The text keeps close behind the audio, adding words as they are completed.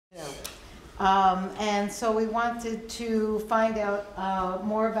And so we wanted to find out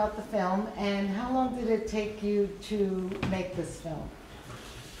more about the film. And how long did it take you to make this film?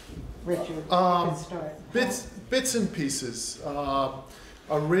 Richard, you can start. Bits and pieces.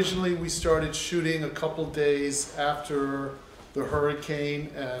 Originally, we started shooting a couple days after the hurricane,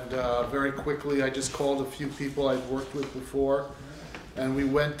 and very quickly I just called a few people I'd worked with before, and we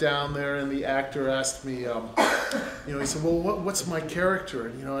went down there, and the actor asked me, he said, well, what's my character?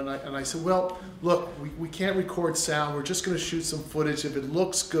 And I said, well, look, we can't record sound, we're just going to shoot some footage. If it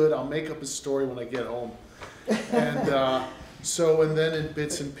looks good, I'll make up a story when I get home. And and then in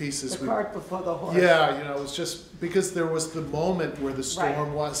bits and pieces. The cart before the horse. Yeah, it was just because there was the moment where the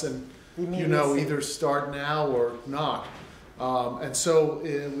storm was, and either start now or not. And so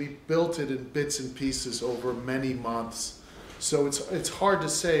we built it in bits and pieces over many months. So it's hard to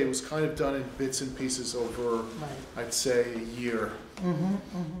say. It was kind of done in bits and pieces over, I'd say, a year. And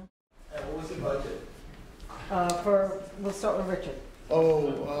what was the budget? We'll start with Richard.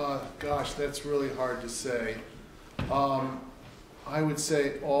 Oh, gosh, that's really hard to say. I would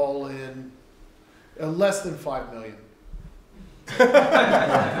say all in less than $5 million.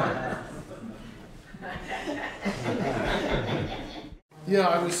 Yeah,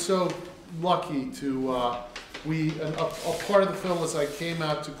 I was so lucky to, a part of the film was I came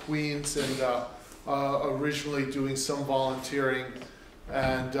out to Queens and originally doing some volunteering,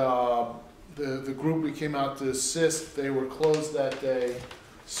 and the group we came out to assist, they were closed that day,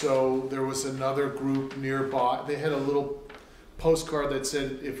 so there was another group nearby. They had a little postcard that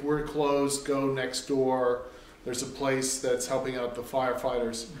said, if we're closed, go next door. There's a place that's helping out the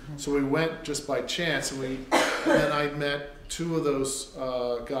firefighters. So we went just by chance, and then I met two of those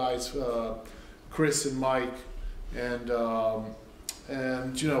guys, Chris and Mike, and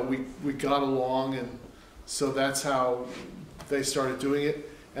we got along, and so that's how they started doing it.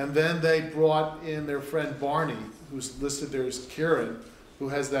 And then they brought in their friend Barney, who's listed there as Kieran, who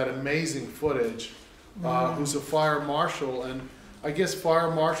has that amazing footage, who's a fire marshal. And I guess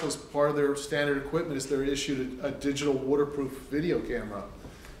fire marshals, part of their standard equipment is they're issued a digital waterproof video camera.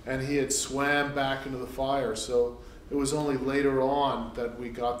 And he had swam back into the fire, so it was only later on that we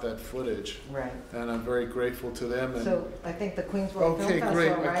got that footage. Right. And I'm very grateful to them. And so I think the Queens World Film Festival,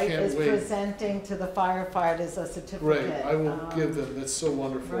 great. right, is wait. presenting to the firefighters a certificate. Right, I will give them, that's so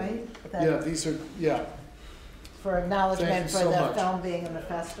wonderful. Right? Yeah, these are, For acknowledgement for so the much. film being in the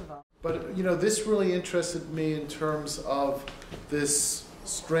festival. But, this really interested me in terms of this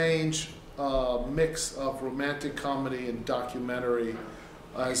strange mix of romantic comedy and documentary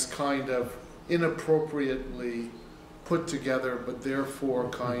as kind of inappropriately put together, but therefore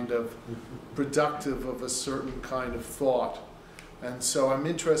kind of productive of a certain kind of thought. And so I'm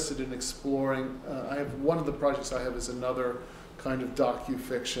interested in exploring, one of the projects I have is another kind of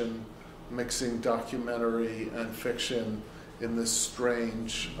docu-fiction, mixing documentary and fiction in this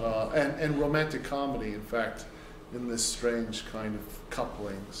strange, and romantic comedy, in fact, in this strange kind of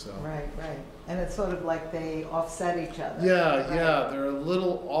coupling. So. Right. And it's sort of like they offset each other. Yeah, they're a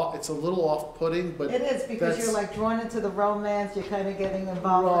little off, it's a little off-putting, but it is, because you're like drawn into the romance, you're kind of getting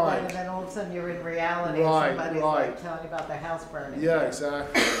involved with it, and then all of a sudden you're in reality, and somebody's like telling you about their house burning. Yeah,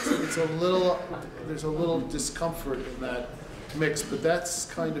 exactly. It's a little, there's a little discomfort in that mix, but that's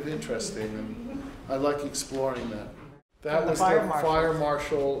kind of interesting, and I like exploring that. That was the fire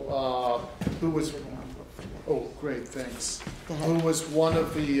marshal who was, oh great, thanks, who was one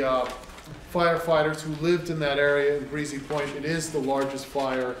of the firefighters who lived in that area in Breezy Point. It is the largest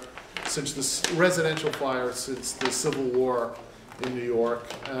fire since the residential fire since the Civil War in New York,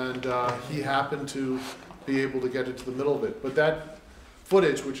 and he happened to be able to get into the middle of it. But that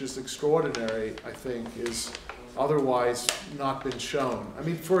footage, which is extraordinary, I think, is otherwise not been shown. I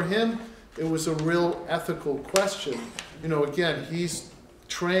mean, for him, it was a real ethical question. Again, he's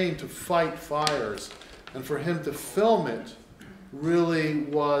trained to fight fires, and for him to film it really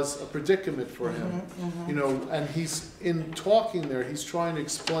was a predicament for him. And he's, in talking there, he's trying to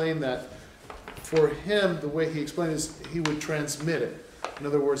explain that for him, the way he explained it is he would transmit it. In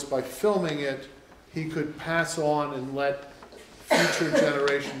other words, by filming it, he could pass on and let future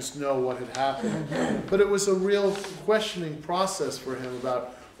generations know what had happened. But it was a real questioning process for him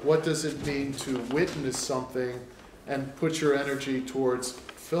about what does it mean to witness something and put your energy towards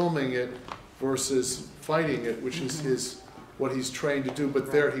filming it versus fighting it, which is what he's trained to do,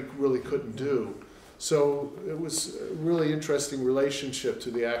 but there he really couldn't do. So it was a really interesting relationship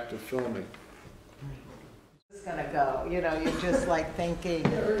to the act of filming. It's gonna go, you're just like thinking.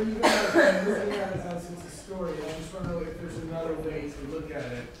 Or even since it's a story, I just want to know if there's another way to look at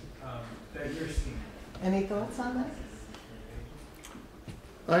it that you're seeing. Any thoughts on that?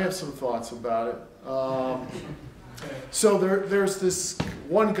 I have some thoughts about it. So there's this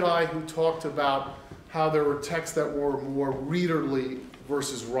one guy who talked about how there were texts that were more readerly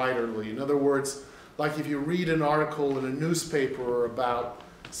versus writerly. In other words, like if you read an article in a newspaper about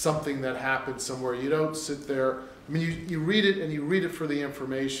something that happened somewhere, you don't sit there, I mean, you read it and you read it for the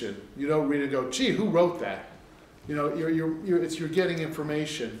information. You don't read it and go, gee, who wrote that? You know, you're getting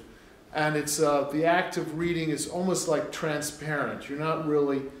information. And it's the act of reading is almost like transparent. You're not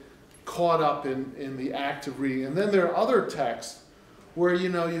really caught up in the act of reading. And then there are other texts where, you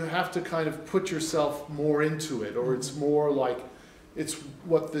know, you have to kind of put yourself more into it, or it's more like, it's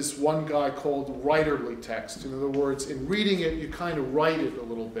what this one guy called writerly text. In other words, in reading it, you kind of write it a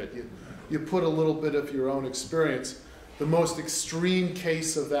little bit. You put a little bit of your own experience. The most extreme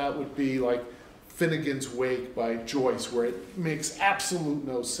case of that would be like Finnegan's Wake by Joyce, where it makes absolute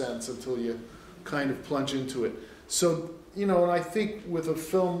no sense until you kind of plunge into it. So, you know, and I think with a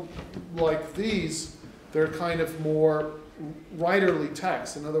film like these, they're kind of more writerly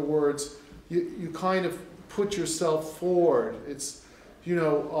text. In other words, you kind of put yourself forward. It's, you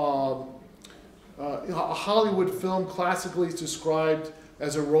know, a Hollywood film classically is described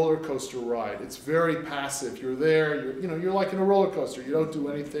as a roller coaster ride. It's very passive. You're there, you're like in a roller coaster. You don't do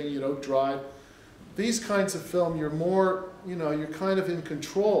anything, you don't drive. These kinds of film, you're more, you know, you're kind of in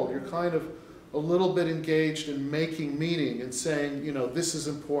control. You're kind of a little bit engaged in making meaning and saying, you know, this is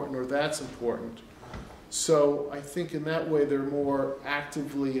important or that's important. So I think in that way they're more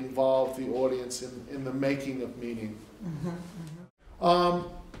actively involved, the audience, in the making of meaning. Mm-hmm, mm-hmm.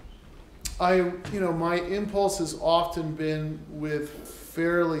 My impulse has often been with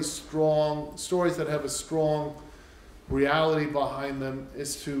fairly strong stories that have a strong reality behind them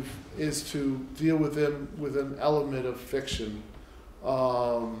is to deal with them with an element of fiction.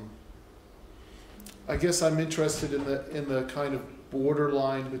 I guess I'm interested in the kind of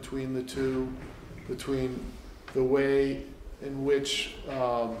borderline between the two, between the way in which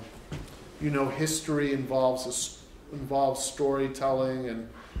history involves storytelling, and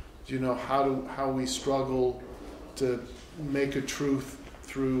how we struggle to make a truth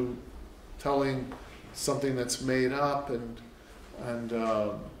through telling something that's made up, and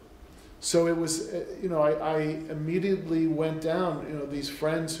so it was, I immediately went down, these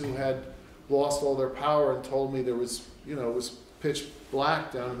friends who had lost all their power and told me there was, it was pitch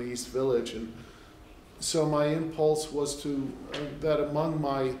black down in the East Village, and so my impulse was to, that among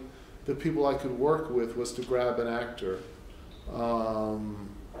the people I could work with was to grab an actor.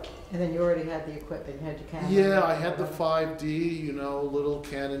 And then you already had the equipment, you had your camera. Yeah, I had the 5D, little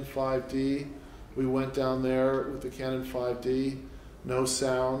Canon 5D. We went down there with the Canon 5D, no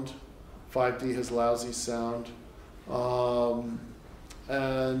sound. 5D has lousy sound.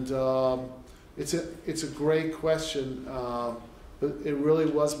 It's a great question, but it really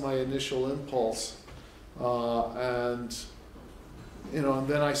was my initial impulse. And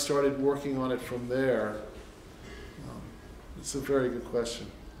then I started working on it from there. It's a very good question.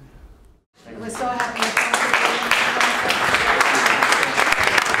 We're so happy to